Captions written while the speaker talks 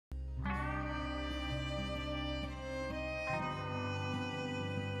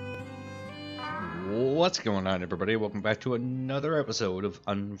What's going on, everybody? Welcome back to another episode of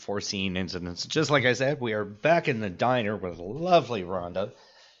Unforeseen Incidents. Just like I said, we are back in the diner with lovely Rhonda.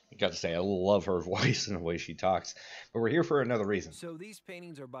 I gotta say, I love her voice and the way she talks. But we're here for another reason. So these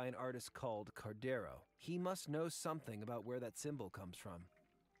paintings are by an artist called Cardero. He must know something about where that symbol comes from.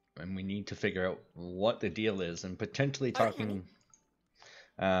 And we need to figure out what the deal is and potentially talking...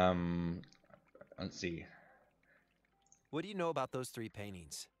 let's see. What do you know about those three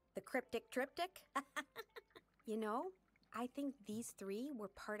paintings? The cryptic triptych? You know, I think these three were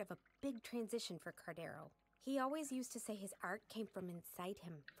part of a big transition for Cardero. He always used to say his art came from inside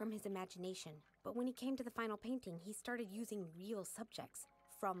him, from his imagination. But when he came to the final painting, he started using real subjects.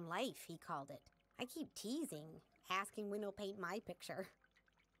 From life, he called it. I keep teasing, asking when he'll paint my picture.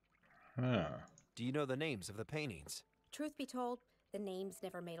 Huh. Do you know the names of the paintings? Truth be told, the names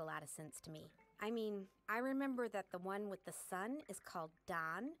never made a lot of sense to me. I mean, I remember that the one with the sun is called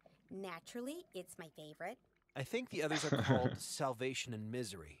Dawn. Naturally, it's my favorite. I think the others are called Salvation and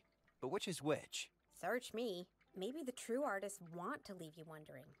Misery. But which is which? Search me. Maybe the true artists want to leave you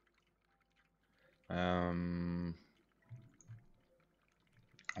wondering.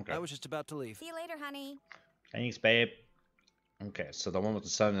 Okay. I was just about to leave. See you later, honey. Thanks, babe. Okay, so the one with the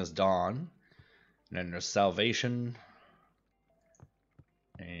sun is Dawn. And then there's Salvation.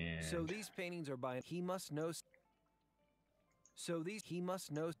 And... So these paintings are by... He must know... So these... He must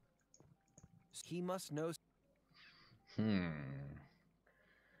know... He must know...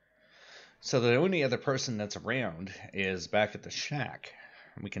 So the only other person that's around is back at the shack.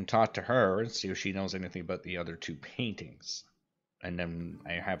 We can talk to her and see if she knows anything about the other two paintings. And then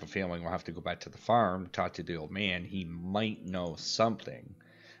I have a feeling we'll have to go back to the farm, talk to the old man. He might know something,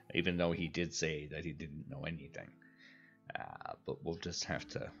 even though he did say that he didn't know anything. But we'll just have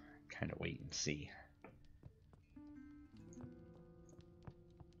to kind of wait and see.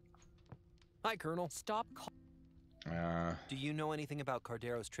 Hi, Colonel. Stop. Do you know anything about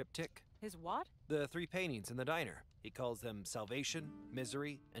Cardero's triptych? His what? The three paintings in the diner. He calls them Salvation,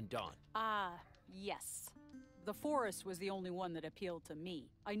 Misery, and Dawn. Yes. The forest was the only one that appealed to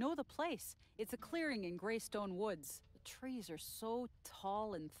me. I know the place. It's a clearing in Greystone Woods. The trees are so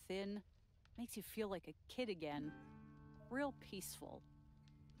tall and thin. Makes you feel like a kid again. Real peaceful.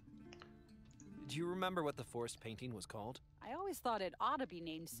 Do you remember what the forest painting was called? I always thought it ought to be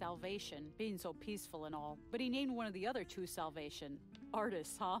named Salvation, being so peaceful and all. But he named one of the other two Salvation.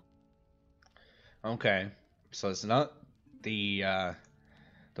 Artists, huh? Okay, so it's not the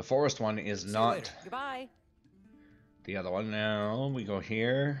forest one is not Goodbye. the other one. Now we go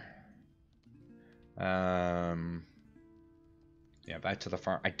here. Yeah, back to the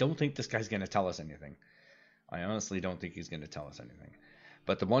farm. I don't think this guy's gonna tell us anything. I honestly don't think he's gonna tell us anything.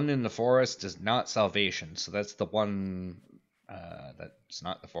 But the one in the forest is not Salvation, so that's the one that's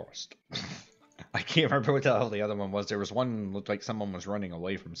not the forest. I can't remember what the hell the other one was. There was one looked like someone was running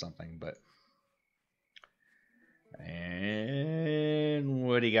away from something, but. And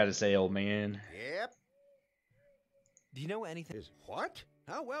what do you got to say, old man? Yep. Do you know anything? What?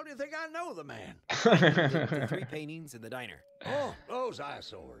 How well do you think I know the man? The three paintings in the diner. Oh, those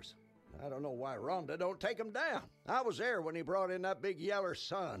eyesores. I don't know why Rhonda don't take them down. I was there when he brought in that big yeller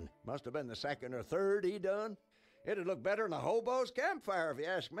sun. Must have been the second or third he done. It'd look better than a hobo's campfire if you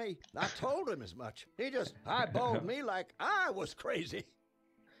ask me. I told him as much. He just eyeballed me like I was crazy.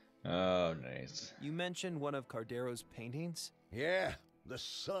 Oh, nice. You mentioned one of Cardero's paintings? Yeah, the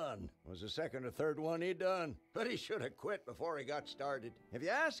sun was the second or third one he done. But he should have quit before he got started. If you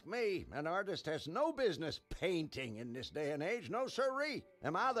ask me, an artist has no business painting in this day and age. No siree.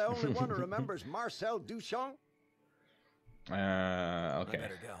 Am I the only one who remembers Marcel Duchamp? Okay. I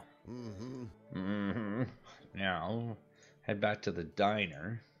better go. Now, head back to the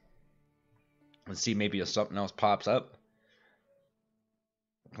diner. Let's see maybe if something else pops up.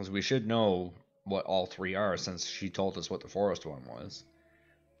 Because we should know what all three are since she told us what the forest one was.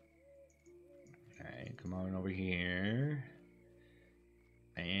 Okay, come on over here.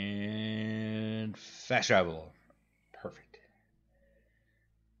 And fast travel. Perfect.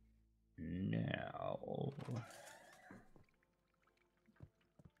 Now.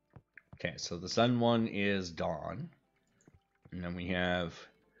 Okay, so the sun one is Dawn. And then we have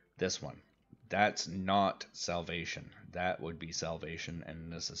this one. That's not Salvation. That would be Salvation,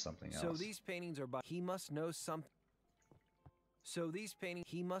 and this is something else. So these paintings are by... He must know something... So these paintings...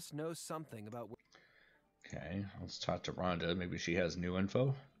 He must know something about... Okay, let's talk to Rhonda. Maybe she has new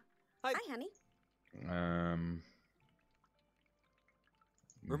info. Hi, honey.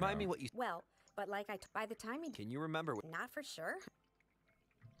 Remind me what you... Well, but like by the time he... Can you remember what... Not for sure.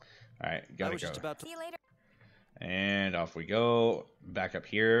 Alright, gotta go. Just about to... See you later. And off we go. Back up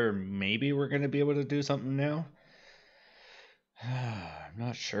here. Maybe we're going to be able to do something now. I'm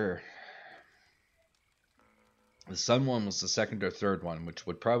not sure. The sun one was the second or third one, which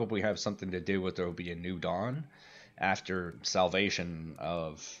would probably have something to do with there will be a new dawn after salvation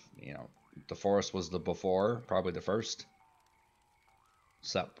of, you know, the forest was the before, probably the first.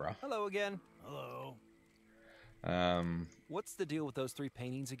 Sup, bro? Hello again. Hello. What's the deal with those 3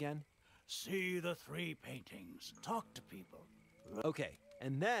 paintings again? See the 3 paintings. Talk to people. Okay,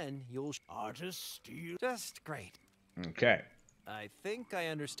 and then you'll... Artists steal. Just great. Okay. I think I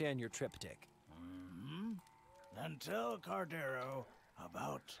understand your triptych. Mm-hmm. Then tell Cardero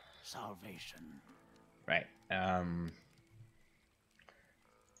about salvation. Right.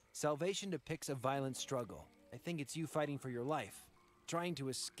 Salvation depicts a violent struggle. I think it's you fighting for your life, trying to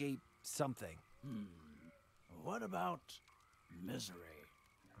escape something. What about misery?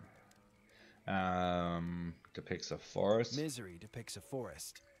 Depicts a forest. Misery depicts a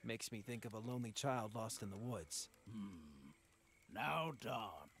forest. Makes me think of a lonely child lost in the woods. Now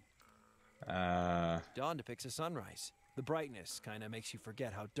dawn. Dawn depicts a sunrise. The brightness kind of makes you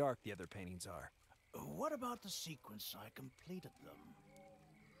forget how dark the other paintings are. What about the sequence I completed them?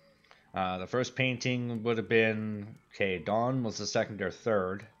 The first painting would have been, okay, dawn was the second or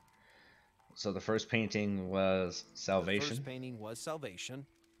third. So the first painting was salvation. The first painting was salvation.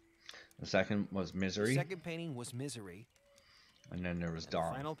 The second was misery. The second painting was misery. And then there was And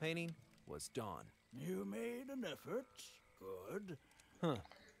dawn. The final painting was dawn. You made an effort. Good. Huh.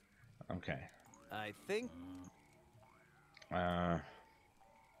 Okay. I think Uh,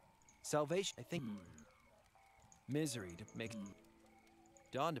 salvation. I think misery to make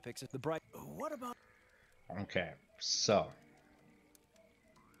dawn depicts the bright. What about okay. So.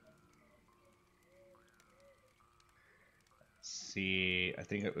 See, I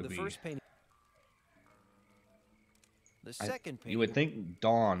think it would the be. first painting? The second painting. You would think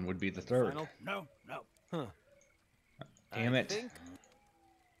dawn would be the third. Final. No. Huh. Damn it. I think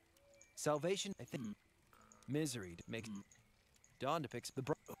salvation. I think misery to make dawn depicts the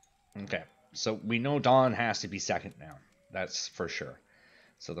bright. Okay, so we know dawn has to be second now. That's for sure.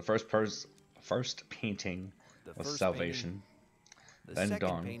 So the first painting The was first salvation, The then second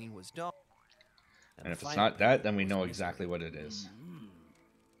dawn. painting was dawn. And the if it's final not that, painting then we was know misery. exactly what it is.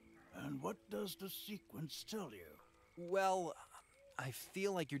 And what does the sequence tell you? Well, I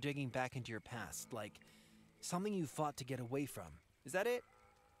feel like you're digging back into your past, like something you fought to get away from. Is that it?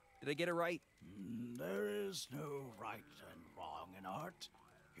 Did I get it right? There is no right and wrong in art.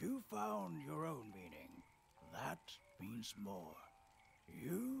 You found your own meaning. That means more.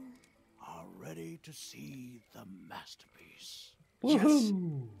 You are ready to see the masterpiece. Yes.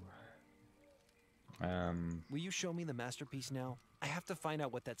 Um, Will you show me the masterpiece now? I have to find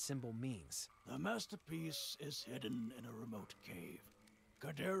out what that symbol means. The masterpiece is hidden in a remote cave.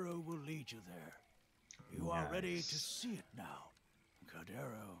 Cardero will lead you there. You are ready to Nice. see it now.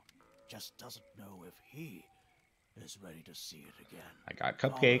 Cardero just doesn't know if he is ready to see it again. I got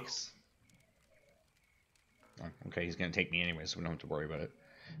cupcakes. Oh, okay, he's gonna take me anyway, so we don't have to worry about it.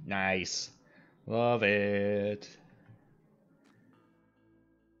 Nice. Love it.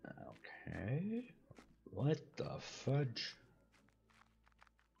 Okay. What the fudge?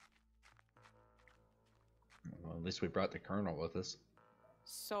 Well, at least we brought the colonel with us.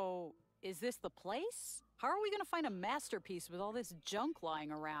 So, is this the place? How are we gonna find a masterpiece with all this junk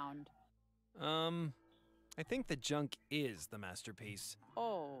lying around? I think the junk is the masterpiece.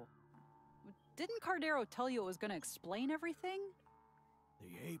 Oh. Didn't Cardero tell you it was gonna explain everything?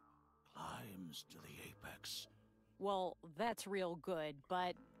 The ape climbs to the apex. Well, that's real good,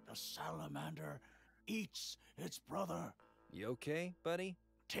 but The salamander eats its brother. You okay, buddy?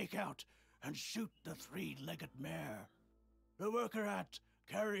 Take out and shoot the three-legged mare. The worker ant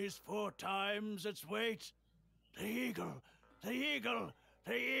carries 4 times its weight. The eagle, the eagle,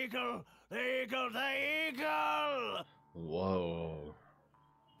 the eagle, the eagle, the eagle! Whoa.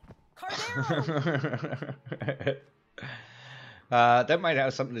 Cardero! That might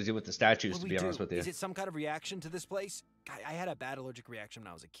have something to do with the statues, What to do be we honest do? with you. Is it some kind of reaction to this place? I had a bad allergic reaction when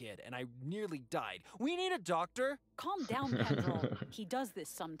I was a kid, and I nearly died. We need a doctor. Calm down, Pendrell. He does this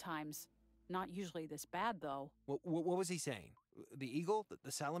sometimes. Not usually this bad, though. What was he saying? The eagle?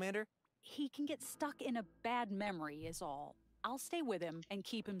 The salamander? He can get stuck in a bad memory, is all. I'll stay with him and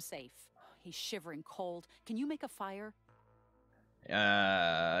keep him safe. He's shivering cold. Can you make a fire?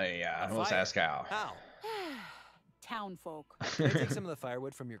 Yeah, A let's fire? ask Al. How? Town folk. Can I take some of the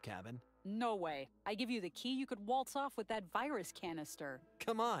firewood from your cabin? No way. I give you the key, you could waltz off with that virus canister.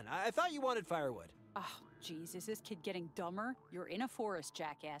 Come on, I thought you wanted firewood. Oh, Jeez, is this kid getting dumber? You're in a forest,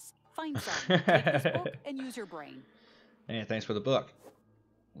 jackass. Find some. Take this book and use your brain. Hey, thanks for the book.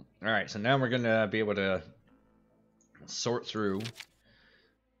 Alright, so now we're going to be able to sort through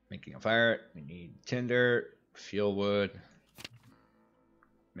making a fire. We need tinder, fuel wood,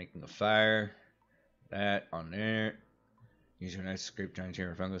 making a fire, that on there. Use your knife to scrape giant hair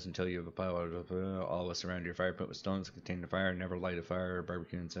and fungus until you have a pile of all this around your fire pit with stones that contain the fire. Never light a fire or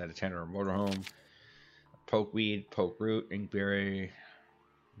barbecue inside a tent or a motorhome. Pokeweed, poke root, inkberry,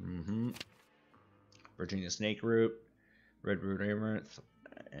 Virginia snake root, red root amaranth,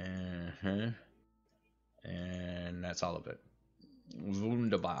 and that's all of it.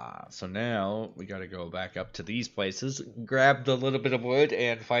 Wunderbar. So now we got to go back up to these places, grab the little bit of wood,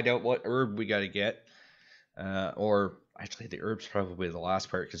 and find out what herb we got to get. Or actually, the herb's probably the last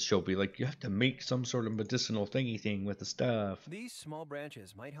part, because she'll be like, you have to make some sort of medicinal thingy thing with the stuff. These small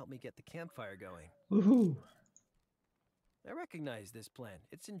branches might help me get the campfire going. Woohoo! I recognize this plant.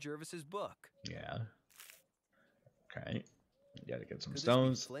 It's in Jervis's book. Yeah. Okay. Gotta get some Could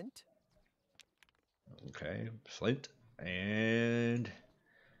stones. this be flint? Okay, flint. And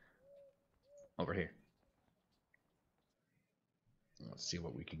over here. Let's see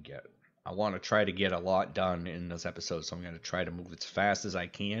what we can get. I want to try to get a lot done in this episode, so I'm going to try to move as fast as I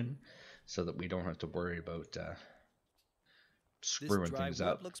can so that we don't have to worry about screwing this dry things wood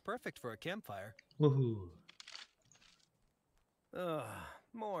up. Looks perfect for a campfire. Woohoo! Ugh,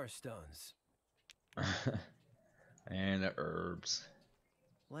 more stones. And the herbs.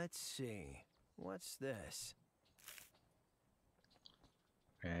 Let's see. What's this?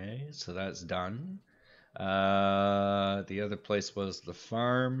 Okay, so that's done. The other place was the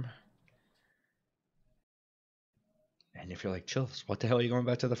farm. And if you're like, Chills, what the hell are you going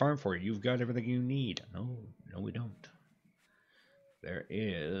back to the farm for? You've got everything you need. No, we don't. There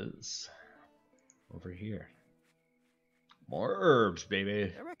is over here. More herbs,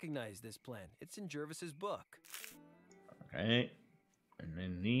 baby. I recognize this plant. It's in Jervis's book. Okay. And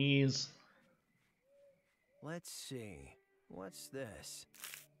then these. Let's see. What's this?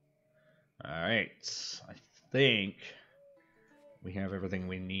 Alright. I think we have everything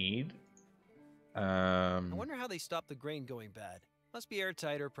we need. I wonder how they stopped the grain going bad. Must be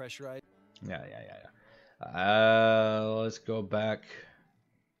airtight or pressurized. Yeah. Let's go back.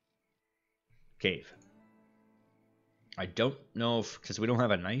 Cave. I don't know if, because we don't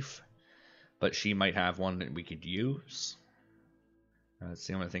have a knife, but she might have one that we could use. That's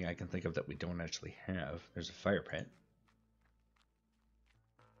the only thing I can think of that we don't actually have. There's a fire pit.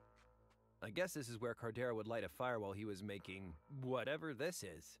 I guess this is where Cardera would light a fire while he was making whatever this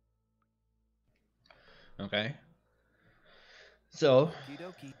is. Okay. So. Okie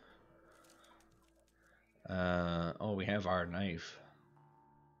dokie. Oh, we have our knife.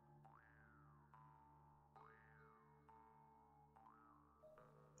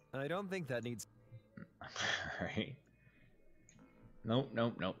 I don't think that needs. Alright. Nope.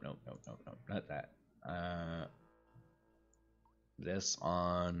 Not that. This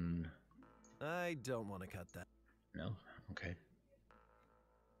on. I don't want to cut that. No? Okay.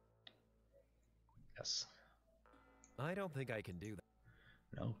 Yes. I don't think I can do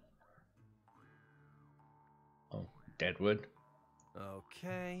that. No. Oh, deadwood.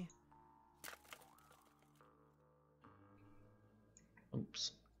 Okay.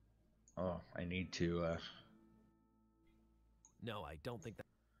 Oops. Oh, I need to, No, I don't think that.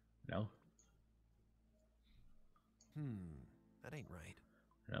 No? That ain't right.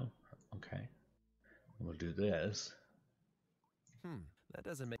 No? Okay. We'll do this. That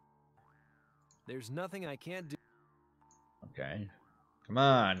doesn't make. There's nothing I can't do. Okay. Come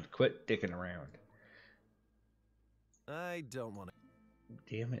on, quit dicking around. I don't want to.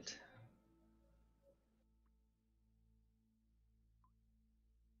 Damn it.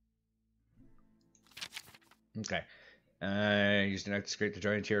 Okay. Use the knife to scrape the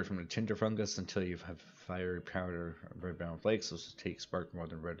giant tear from the tinder fungus until you have fiery powder red brown flakes. Those will take spark more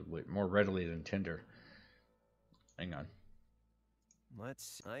readily than tinder. Hang on.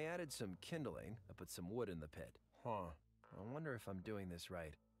 I added some kindling. I put some wood in the pit. I wonder if I'm doing this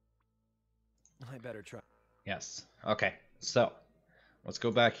right. I better try. Yes. Okay. So, let's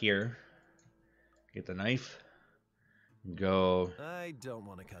go back here. Get the knife. Go. I don't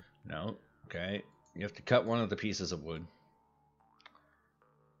want to cut. No. Okay. You have to cut one of the pieces of wood.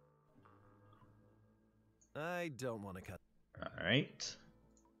 I don't want to cut. Alright.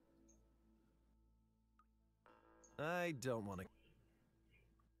 I don't want to.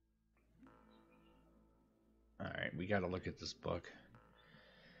 Alright, we gotta look at this book.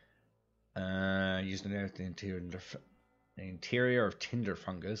 Using the interior of tinder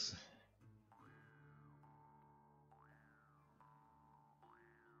fungus.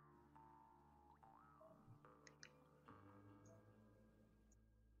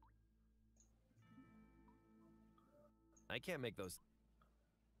 I can't make those.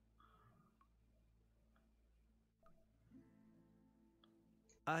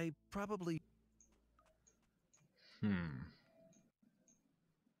 I probably...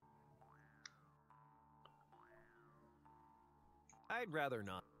 I'd rather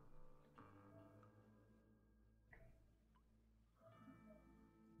not.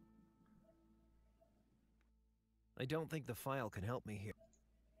 I don't think the file can help me here.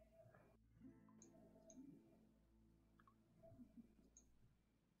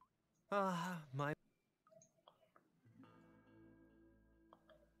 My...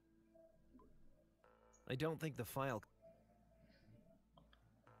 I don't think the file...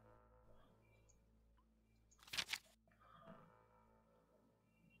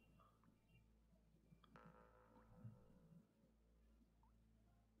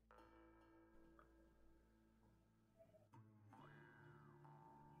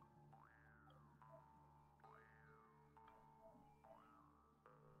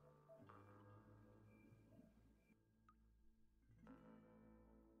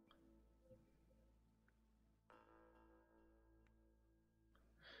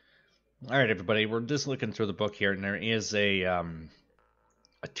 All right, everybody, we're just looking through the book here, and there is a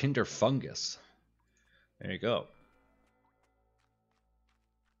tinder fungus. There you go.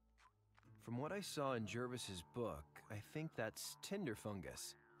 From what I saw in Jervis's book, I think that's tinder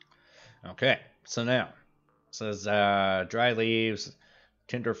fungus. Okay, so now it says dry leaves,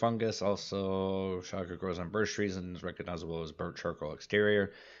 tinder fungus. Also, shocker grows on birch trees and is recognizable as burnt charcoal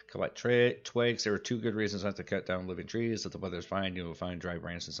exterior. Collect twigs. There are two good reasons not to cut down living trees. If the weather is fine, you will find dry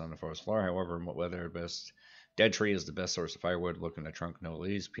branches on the forest floor. However, in what weather best, dead tree is the best source of firewood. Look in the trunk, no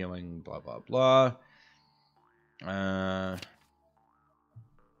leaves peeling. Blah blah blah.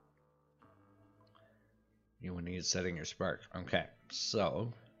 You will need setting your spark. Okay,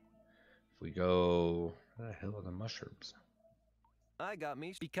 so if we go, where the hell are the mushrooms? I got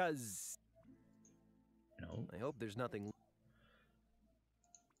me because... No. I hope there's nothing...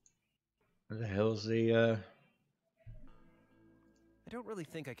 Where the hell's the, I don't really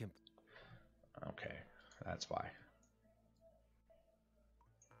think I can... Okay, that's why.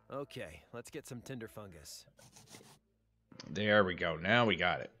 Okay, let's get some tinder fungus. There we go. Now we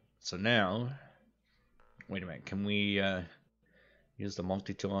got it. So now... Wait a minute. Can we use the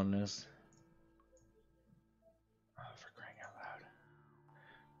multi-tool on this? Oh, for crying out loud.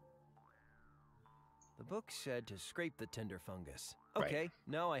 The book said to scrape the tinder fungus. Okay, Right.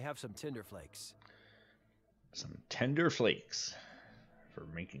 Now I have some tinder flakes. Some tender flakes for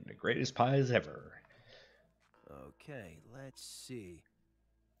making the greatest pies ever. Okay, let's see.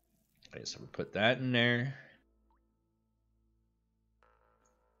 Okay, so we put that in there.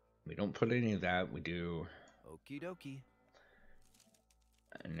 We don't put any of that. We do... Okie dokie.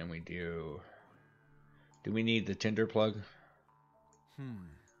 And then we do... Do we need the tinder plug? And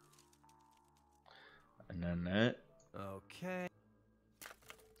then that. Okay.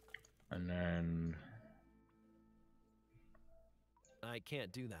 And then... I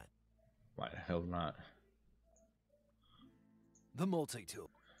can't do that. Why the hell not? The multi-tool.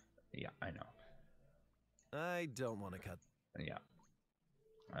 Yeah, I know. I don't want to cut. Yeah.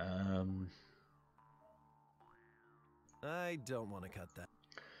 I don't want to cut that.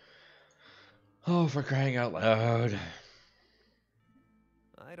 Oh, for crying out loud.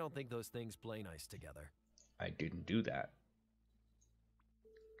 I don't think those things play nice together. I didn't do that.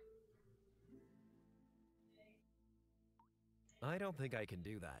 I don't think I can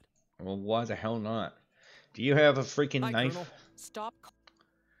do that. Well, why the hell not? Do you have a freaking Hi, knife? Colonel. Stop.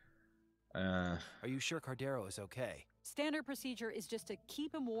 Are you sure Cardero is okay? Standard procedure is just to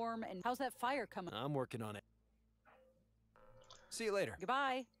keep him warm, and how's that fire coming? I'm working on it. See you later.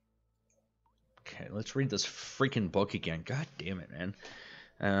 Goodbye. Okay, let's read this freaking book again. God damn it, man.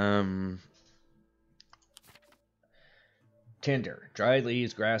 Tinder. Dried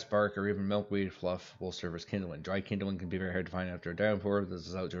leaves, grass, bark, or even milkweed fluff will serve as kindling. Dry kindling can be very hard to find after a downpour. This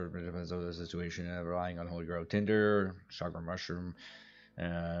is outdoor, but depends on the situation. Relying on holy grow tinder, sugar mushroom,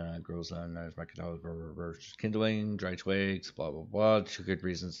 grows on as reverse kindling, dry twigs, blah blah blah. Two good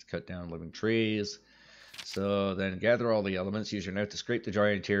reasons to cut down living trees. So then gather all the elements. Use your knife to scrape the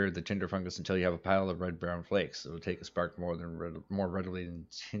dry interior of the tinder fungus until you have a pile of red-brown flakes. It will take a spark more readily than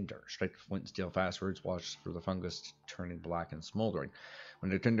tinder. Strike the flint and steel fastwards. Watch for the fungus turning black and smoldering.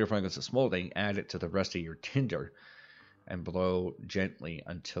 When the tinder fungus is smoldering, add it to the rest of your tinder and blow gently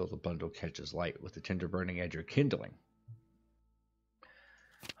until the bundle catches light, with the tinder burning at your kindling.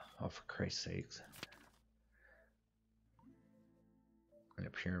 Oh, for Christ's sakes. In a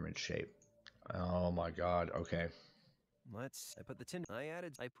pyramid shape. Oh my god, okay. I put the tinder.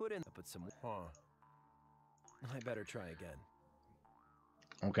 I put some. Huh. I better try again.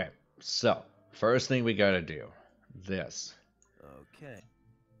 Okay, so first thing we gotta do this. Okay.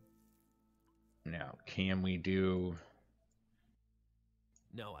 Now, can we do?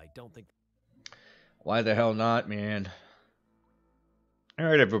 No, I don't think. Why the hell not, man? All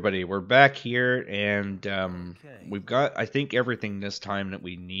right, everybody, we're back here, and Okay. we've got, I think, everything this time that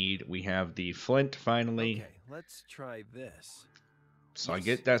we need. We have the flint finally. Okay, let's try this. So I Yes,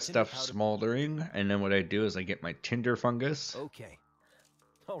 get that tinder stuff powder. smoldering, and then what I do is I get my tinder fungus. Okay.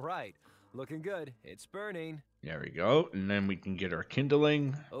 All right. Looking good. It's burning. There we go, and then we can get our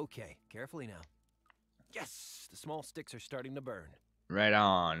kindling. Okay, carefully now. Yes, the small sticks are starting to burn. Right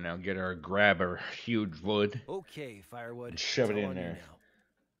on. Now grab our huge wood. Okay, firewood. And shove it's it all in on you there. now.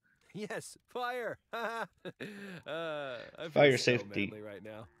 Yes, fire! I feel Fire so safety. manly right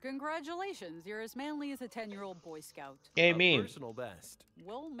now. Congratulations, you're as manly as a 10-year-old Boy Scout. Hey, A me. personal best.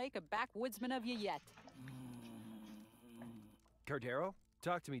 We'll make a backwoodsman of you yet. Cardero,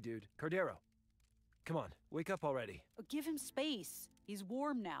 talk to me, dude. Cardero, come on, wake up already. Give him space. He's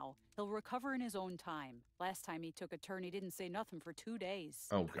warm now. He'll recover in his own time. Last time he took a turn, he didn't say nothing for 2 days.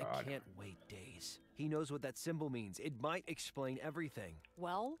 Oh, I God. can't wait days. He knows what that symbol means. It might explain everything.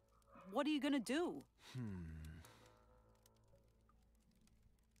 Well, what are you gonna do?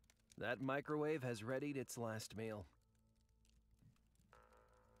 That microwave has readied its last meal.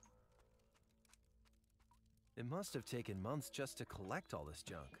 It must have taken months just to collect all this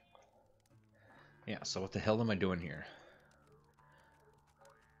junk. Yeah, so what the hell am I doing here?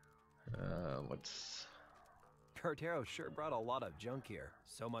 What's... Cardero sure brought a lot of junk here.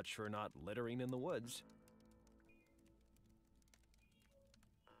 So much for not littering in the woods.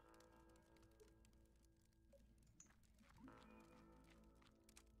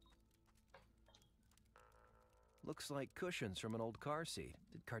 Looks like cushions from an old car seat.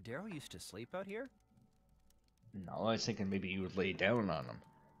 Did Cardero used to sleep out here? No, I was thinking maybe you would lay down on them.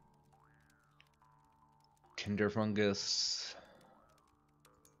 Tinder fungus.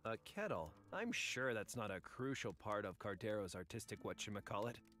 A kettle. I'm sure that's not a crucial part of Cardero's artistic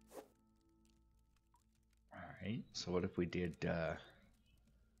whatchamacallit. Alright, so what if we did,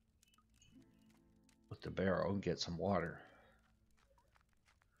 with the barrel, get some water?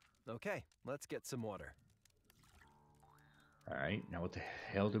 Okay, let's get some water. Alright, now what the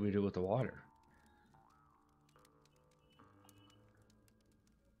hell do we do with the water?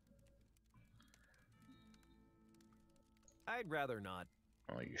 I'd rather not.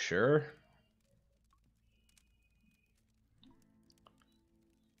 Are you sure?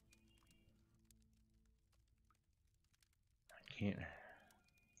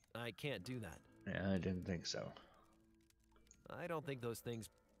 I can't do that. Yeah, I didn't think so. I don't think those things...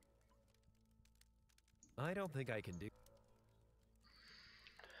 I don't think I can do...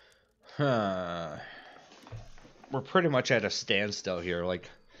 Huh. We're pretty much at a standstill here. Like,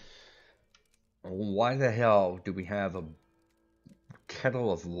 why the hell do we have a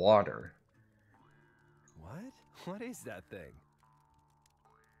kettle of water? What? What is that thing?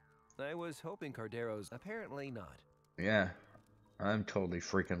 I was hoping Cardero's... Apparently not. Yeah, I'm totally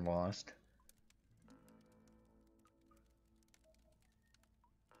freaking lost.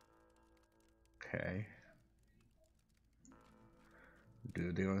 Okay.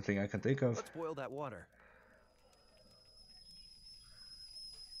 Do the only thing I can think of. Let's boil that water.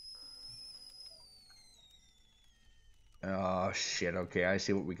 Oh shit, okay, I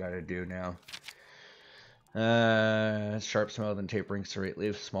see what we gotta do now. Sharp smelled and tapering straight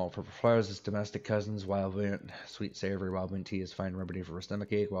leaf, small purple flowers, its domestic cousins, wild mint, sweet savory wild mint tea is fine remedy for a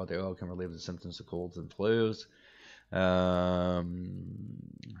stomachache, while the oil can relieve the symptoms of colds and flus.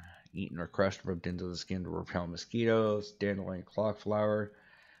 Eaten or crushed, rubbed into the skin to repel mosquitoes. Dandelion clock flower,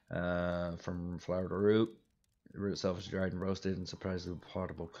 from flower to root. The root itself is dried and roasted and surprisingly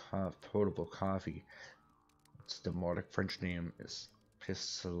potable coffee. Its demotic French name is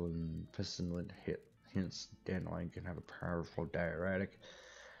piscine hit. Hence, dandelion can have a powerful diuretic.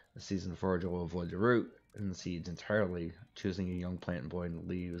 The seasoned forage will avoid the root and the seeds entirely, choosing a young plant and boiling the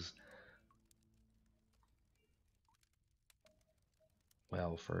leaves.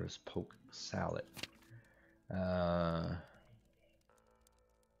 Well, for his poke salad. Well,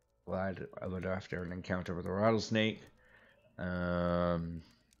 I would after an encounter with a rattlesnake.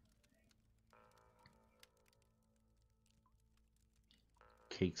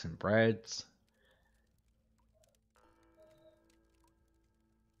 Cakes and breads.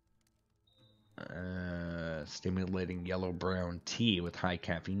 Stimulating yellow-brown tea with high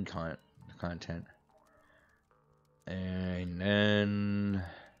caffeine content. And then...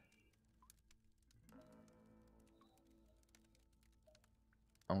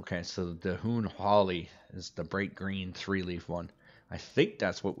 Okay, so the Hoon Holly is the bright green 3-leaf one. I think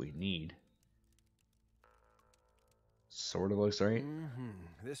that's what we need. Sort of looks right.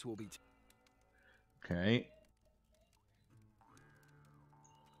 This will be. Okay.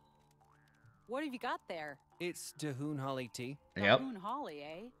 What have you got there? It's Dahoon Holly tea. Yep. Dahoon Holly,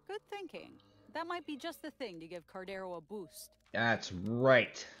 eh? Good thinking. That might be just the thing to give Cardero a boost. That's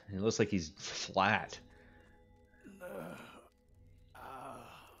right. It looks like he's flat.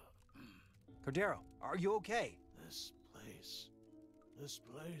 Cordero, are you okay? This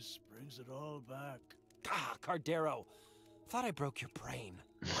place brings it all back. Ah, Cardero. Thought I broke your brain.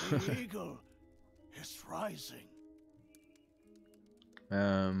 The eagle is rising.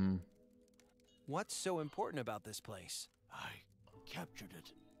 What's so important about this place? I captured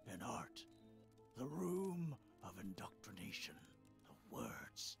it in art. The room of indoctrination. The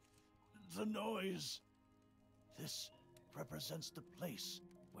words. The noise. This represents the place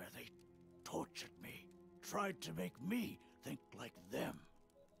where they tortured me. Tried to make me think like them.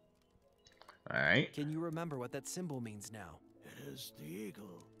 Alright. Can you remember what that symbol means now? It is the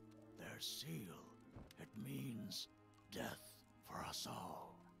eagle, their seal. It means death for us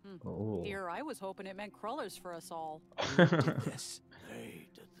all. Oh. Here, I was hoping it meant crullers for us all. This. They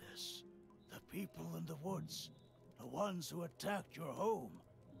did this. The people in the woods. The ones who attacked your home.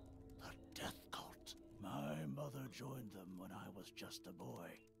 The death cult. My mother joined them when I was just a boy.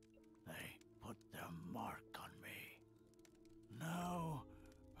 They put their mark on me. Now,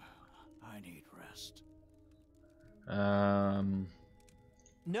 I need rest.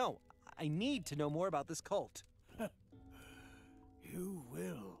 No, I need to know more about this cult. You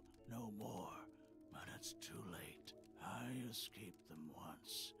will know more when it's too late. I escaped them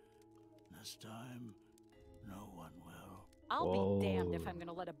once. This time, no one will. I'll be damned if I'm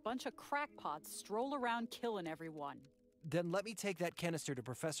gonna let a bunch of crackpots stroll around killing everyone. Then let me take that canister to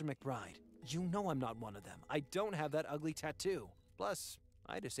Professor McBride. You know I'm not one of them. I don't have that ugly tattoo. Plus,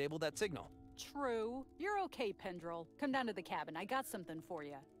 I disabled that signal. True. You're okay, Pendrell. Come down to the cabin. I got something for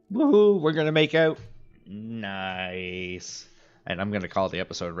you. Woohoo! We're gonna make out. Nice. And I'm gonna call the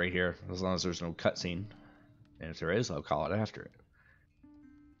episode right here, as long as there's no cutscene. And if there is, I'll call it after it.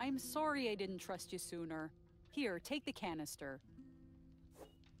 I'm sorry I didn't trust you sooner. Here, take the canister.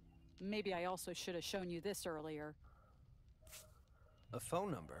 Maybe I also should have shown you this earlier. A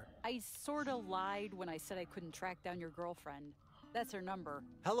phone number? I sorta lied when I said I couldn't track down your girlfriend. That's her number.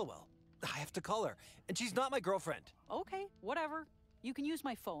 Hellowell. I have to call her, and she's not my girlfriend. Okay, whatever. You can use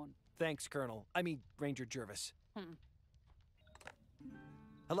my phone. Thanks, Colonel. I mean, Ranger Jervis.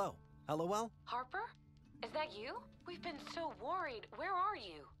 Hello? Hellowell? Harper? Is that you? We've been so worried. Where are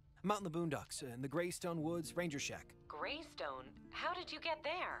you? I'm out in the boondocks, in the Greystone Woods Ranger Shack. Greystone? How did you get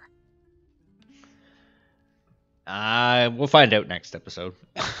there? We'll find out next episode.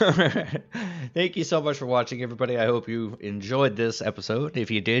 Thank you so much for watching, everybody. I hope you enjoyed this episode. If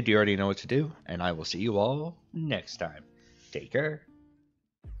you did, you already know what to do. And I will see you all next time. Take care.